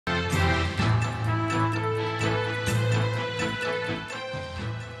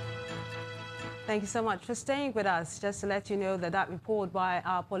Thank you so much for staying with us. Just to let you know that report by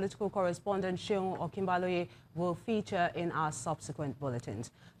our political correspondent, Seun Okinbaloye, will feature in our subsequent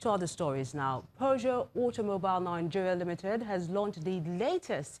bulletins. To other stories now. Peugeot Automobile Nigeria Limited has launched the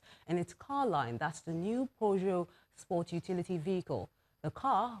latest in its car line. That's the new Peugeot Sport Utility Vehicle. The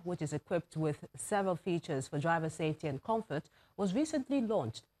car, which is equipped with several features for driver safety and comfort, was recently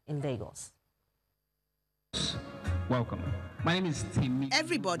launched in Lagos. Welcome. My name is Timmy.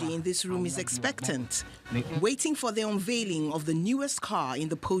 Everybody in this room is expectant, waiting for the unveiling of the newest car in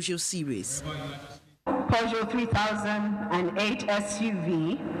the Peugeot series. Peugeot 3008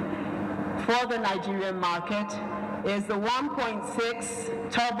 SUV for the Nigerian market is the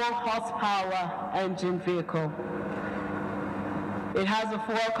 1.6 turbo horsepower engine vehicle. It has a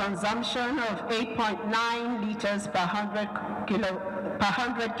fuel consumption of 8.9 liters per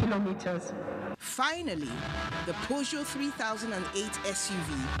 100 kilometers. Finally, the Peugeot 3008 SUV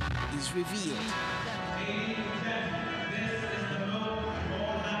is revealed.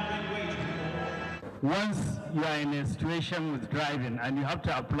 Once you are in a situation with driving and you have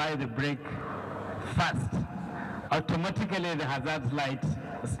to apply the brake fast, automatically the hazard lights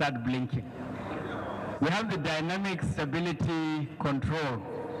start blinking. We have the dynamic stability control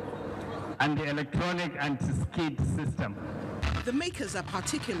and the electronic anti-skid system. The makers are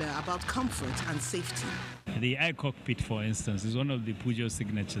particular about comfort and safety. The iCockpit, for instance, is one of the Peugeot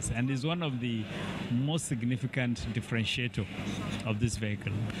signatures and is one of the most significant differentiator of this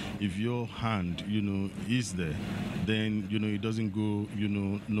vehicle. If your hand, is there, then, it doesn't go,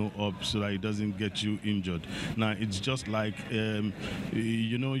 no up so that it doesn't get you injured. Now, it's just like,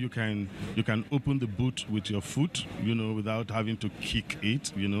 you can open the boot with your foot, without having to kick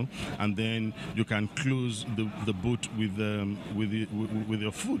it, and then you can close the boot with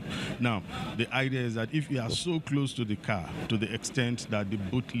your foot. Now, the idea is that if you are so close to the car, to the extent that the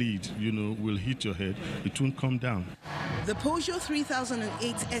boot lid, will hit your head, it won't come down. The Peugeot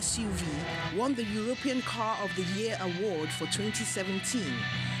 3008 SUV won the European Car of the Year award for 2017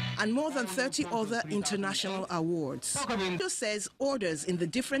 and more than 30 other international awards. Peugeot says orders in the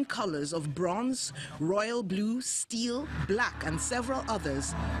different colors of bronze, royal blue, steel, black, and several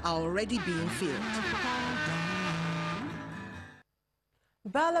others are already being filled.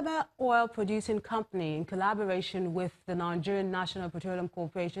 Belema Oil Producing Company, in collaboration with the Nigerian National Petroleum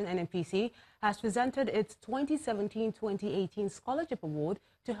Corporation, NNPC, has presented its 2017-2018 Scholarship Award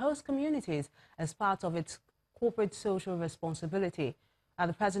to host communities as part of its corporate social responsibility. At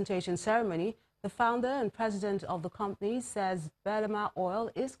the presentation ceremony, the founder and president of the company says Belema Oil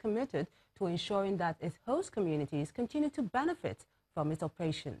is committed to ensuring that its host communities continue to benefit from its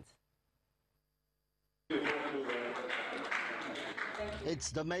operations.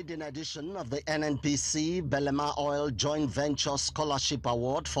 It's the maiden edition of the NNPC Belema Oil Joint Venture Scholarship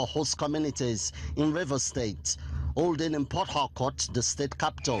Award for host communities in Rivers State, holding in Port Harcourt, the state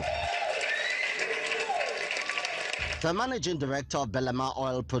capital. The managing director of Belema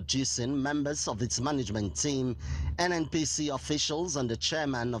Oil Producing, members of its management team, NNPC officials, and the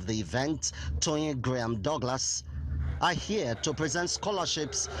chairman of the event, Tony Graham Douglas, are here to present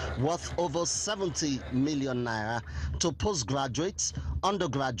scholarships worth over 70 million naira to postgraduates,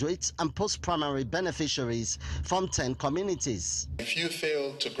 undergraduates, and post-primary beneficiaries from 10 communities. If you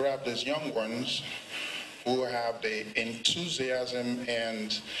fail to grab these young ones who have the enthusiasm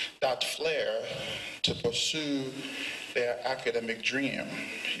and that flair to pursue their academic dream,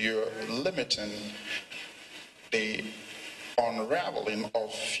 you're limiting the unraveling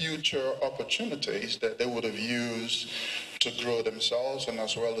of future opportunities that they would have used to grow themselves and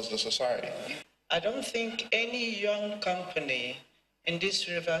as well as the society. I don't think any young company in this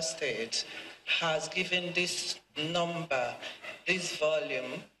river state has given this number, this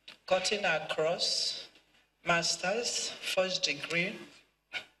volume, cutting across master's, first degree,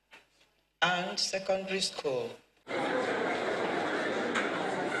 and secondary school.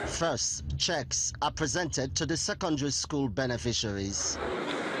 First, checks are presented to the secondary school beneficiaries.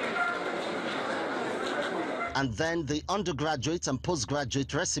 And then the undergraduate and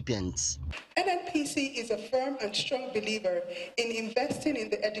postgraduate recipients. NNPC is a firm and strong believer in investing in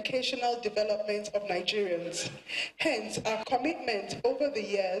the educational development of Nigerians. Hence, our commitment over the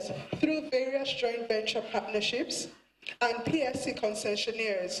years through various joint venture partnerships and PSC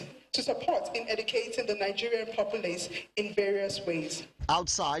concessionaires to support in educating the Nigerian populace in various ways.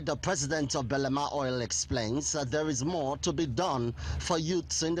 Outside, the president of Belema Oil explains that there is more to be done for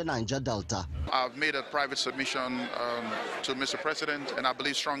youths in the Niger Delta. I've made a private submission to Mr. President, and I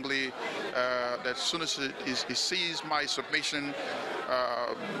believe strongly that as soon as he sees my submission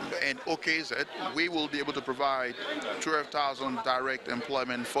and okays it, we will be able to provide 12,000 direct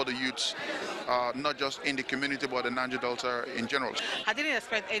employment for the youths not just in the community, but the Niger Delta in general. I didn't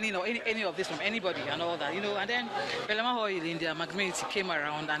expect any of this from anybody and all that, and then Belema Oil in their community came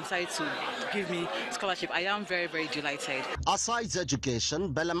around and decided to give me scholarship. I am very, very delighted. Besides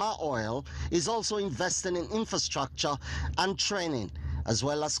education, Belema Oil is also investing in infrastructure and training, as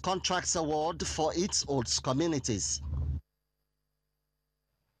well as contracts award for its host communities.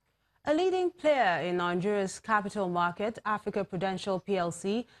 A leading player in Nigeria's capital market, Africa Prudential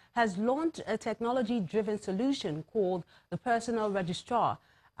PLC, has launched a technology-driven solution called the Personal Registrar.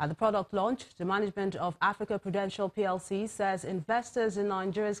 At the product launch, the management of Africa Prudential PLC says investors in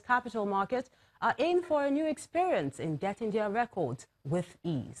Nigeria's capital market are in for a new experience in getting their records with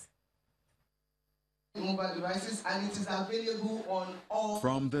ease. Mobile devices, and it is available on all.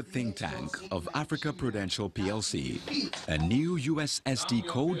 From the think tank of Africa Prudential PLC, a new USSD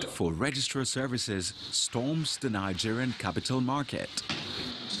code for registrar services storms the Nigerian capital market.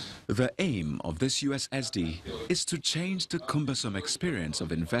 The aim of this USSD is to change the cumbersome experience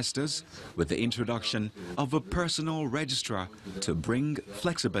of investors with the introduction of a personal registrar to bring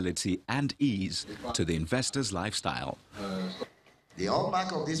flexibility and ease to the investor's lifestyle. The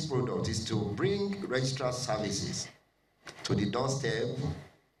hallmark of this product is to bring registrar services to the doorstep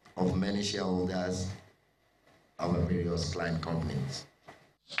of many shareholders of our various client companies.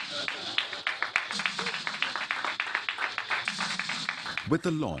 With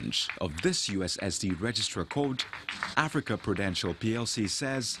the launch of this USSD registrar code, Africa Prudential PLC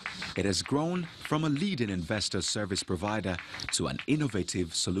says it has grown from a leading investor service provider to an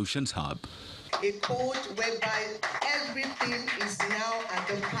innovative solutions hub. A code whereby everything is now at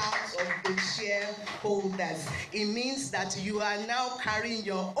the house of the shareholders. It means that you are now carrying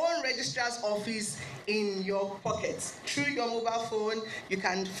your own registrar's office in your pockets. Through your mobile phone, you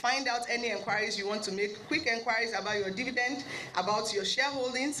can find out any inquiries you want to make, quick inquiries about your dividend, about your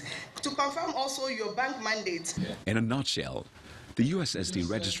shareholdings, to confirm also your bank mandate. In a nutshell, the USSD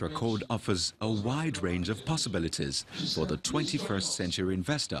Registrar Code offers a wide range of possibilities for the 21st century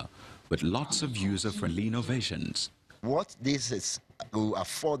investor, with lots of user-friendly innovations. What this is will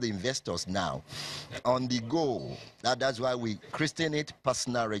afford the investors now on the go. That's why we christen it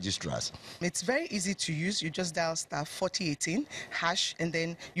personal registrars. It's very easy to use. You just dial *4018# and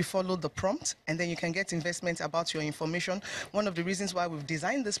then you follow the prompt, and then you can get investments about your information. One of the reasons why we've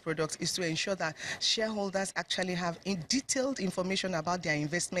designed this product is to ensure that shareholders actually have detailed information about their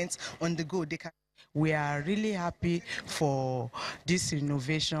investments on the go. We are really happy for these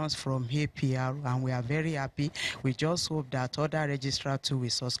innovations from APR, and we are very happy. We just hope that other registrars too will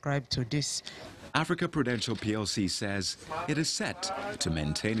subscribe to this. Africa Prudential PLC says it is set to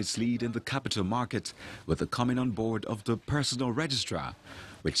maintain its lead in the capital market with the coming on board of the personal registrar,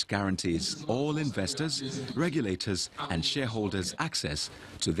 which guarantees all investors, regulators and shareholders access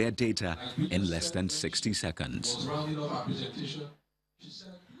to their data in less than 60 seconds.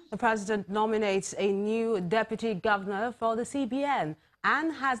 The president nominates a new deputy governor for the CBN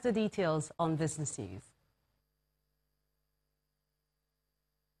and has the details on Business News.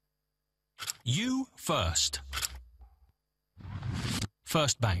 You first.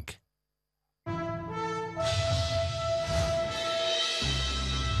 First Bank.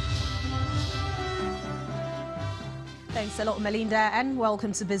 Thanks a lot, Melinda, and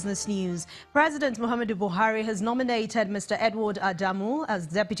welcome to Business News. President Muhammadu Buhari has nominated Mr. Edward Adamu as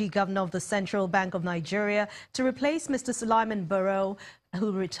Deputy Governor of the Central Bank of Nigeria to replace Mr. Sulaiman Barrow,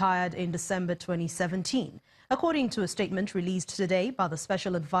 who retired in December 2017. According to a statement released today by the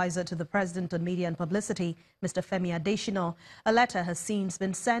Special Advisor to the President on Media and Publicity, Mr. Femi Adesina, a letter has since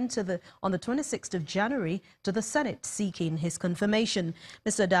been sent on the 26th of January to the Senate seeking his confirmation.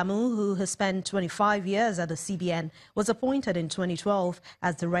 Mr. Adamu, who has spent 25 years at the CBN, was appointed in 2012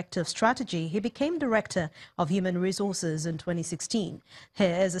 as Director of Strategy. He became Director of Human Resources in 2016.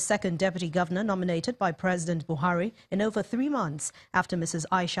 Here is a second Deputy Governor nominated by President Buhari in over 3 months after Mrs.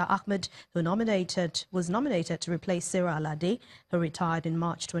 Aisha Ahmed, who was nominated to replace Sarah Alade, who retired in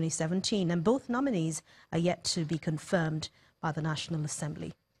March 2017, and both nominees are yet to be confirmed by the National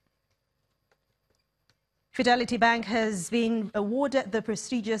Assembly. Fidelity Bank has been awarded the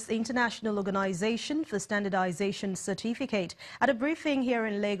prestigious International Organization for Standardization certificate. At a briefing here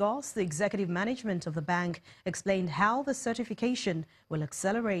in Lagos, the executive management of the bank explained how the certification will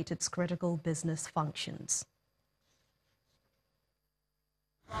accelerate its critical business functions.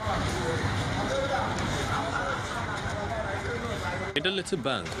 Fidelity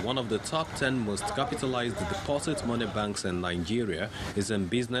Bank, one of the top 10 most capitalized deposit money banks in Nigeria, is in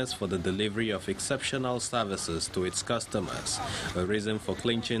business for the delivery of exceptional services to its customers, a reason for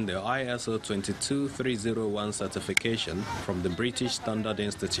clinching the ISO 22301 certification from the British Standard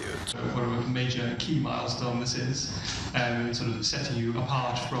Institute. What a major key milestone this is, sort of setting you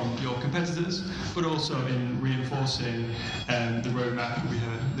apart from your competitors, but also in reinforcing the roadmap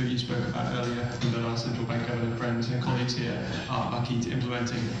that you spoke about earlier, and that our central bank governor friends and colleagues here are key to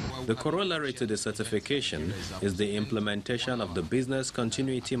implementing. The corollary to the certification is the implementation of the business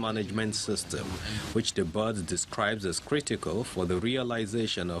continuity management system, which the board describes as critical for the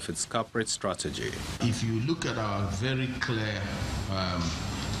realization of its corporate strategy. If you look at our very clear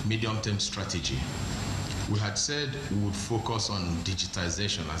medium-term strategy, we had said we would focus on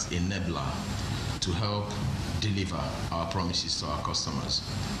digitization as enabler to help deliver our promises to our customers.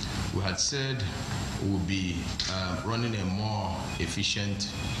 We had said we'll be running a more efficient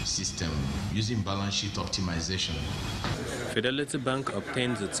system using balance sheet optimization. Fidelity Bank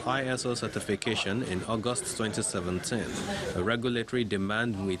obtained its ISO certification in August 2017, a regulatory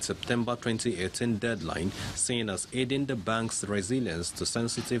demand with September 2018 deadline seen as aiding the bank's resilience to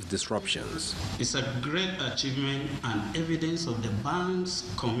sensitive disruptions. It's a great achievement and evidence of the bank's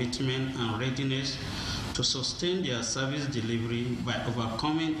commitment and readiness to sustain their service delivery by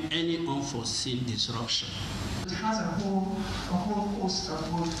overcoming any unforeseen disruption. It has a whole host of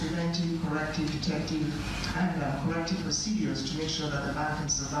both preventive, corrective, detective, and corrective procedures to make sure that the bank can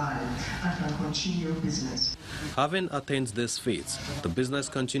survive and can continue business. Having attained this feat, the business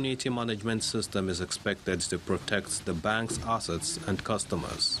continuity management system is expected to protect the bank's assets and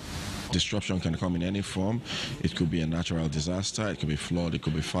customers. Disruption can come in any form. It could be a natural disaster, it could be flood, it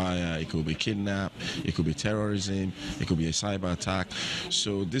could be fire, it could be kidnap, it could be terrorism, it could be a cyber attack.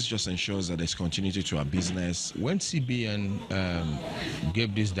 So this just ensures that there's continuity to our business. When CBN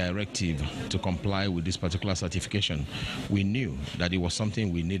gave this directive to comply with this particular certification, we knew that it was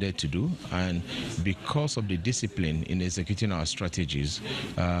something we needed to do, and because of the discipline in executing our strategies,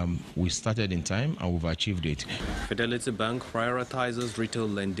 we started in time and we've achieved it. Fidelity Bank prioritizes retail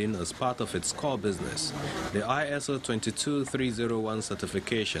lending as part of its core business. The ISO 22301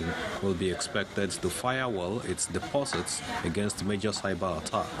 certification will be expected to firewall its deposits against major cyber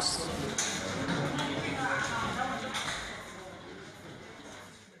attacks.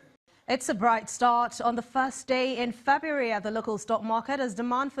 It's a bright start on the first day in February at the local stock market as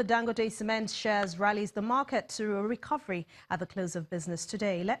demand for Dangote Cement shares rallies the market to a recovery at the close of business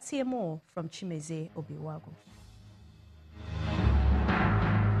today. Let's hear more from Chimeze Obiwagu.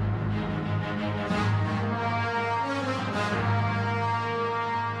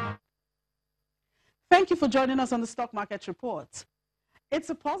 Thank you for joining us on the Stock Market Report. It's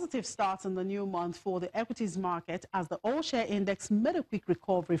a positive start in the new month for the equities market as the all-share index made a quick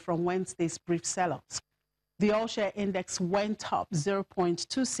recovery from Wednesday's brief sell-offs. The all-share index went up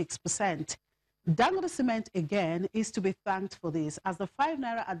 0.26%. Dangote Cement again is to be thanked for this as the 5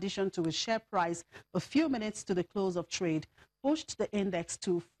 naira addition to its share price a few minutes to the close of trade pushed the index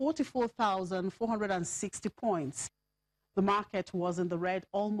to 44,460 points. The market was in the red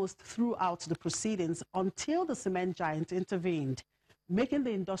almost throughout the proceedings until the cement giant intervened, making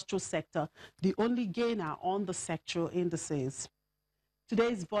the industrial sector the only gainer on the sectoral indices.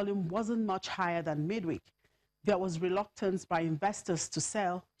 Today's volume wasn't much higher than midweek. There was reluctance by investors to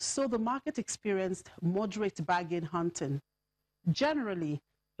sell, so the market experienced moderate bargain hunting. Generally,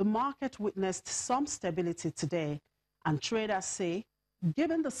 the market witnessed some stability today, and traders say,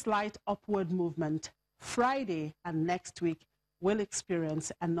 given the slight upward movement, Friday and next week will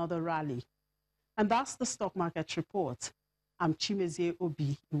experience another rally. And that's the Stock Market Report. I'm Chimeze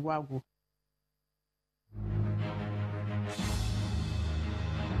Obiwagu.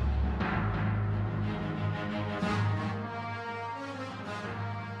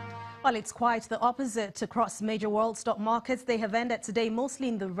 Well, it's quite the opposite across major world stock markets. They have ended today mostly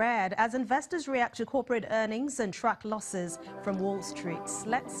in the red as investors react to corporate earnings and track losses from Wall Street.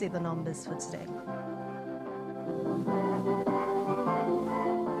 Let's see the numbers for today.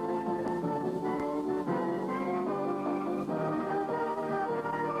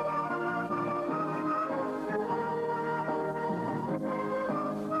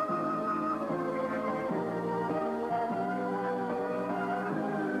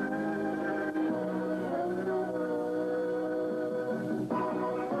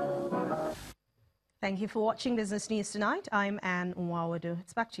 Thank you for watching Business News Tonight. I'm Anne Nwawadu.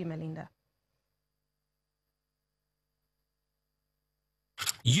 It's back to you, Melinda.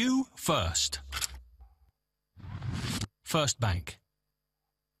 You first. First Bank.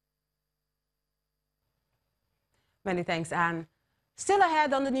 Many thanks, Anne. Still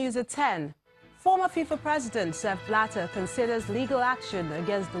ahead on the news at 10. Former FIFA president Sepp Blatter considers legal action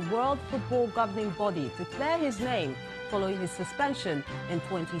against the World Football Governing Body to clear his name following his suspension in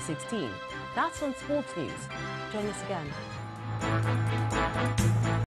 2016. That's on Sports News. Join us again.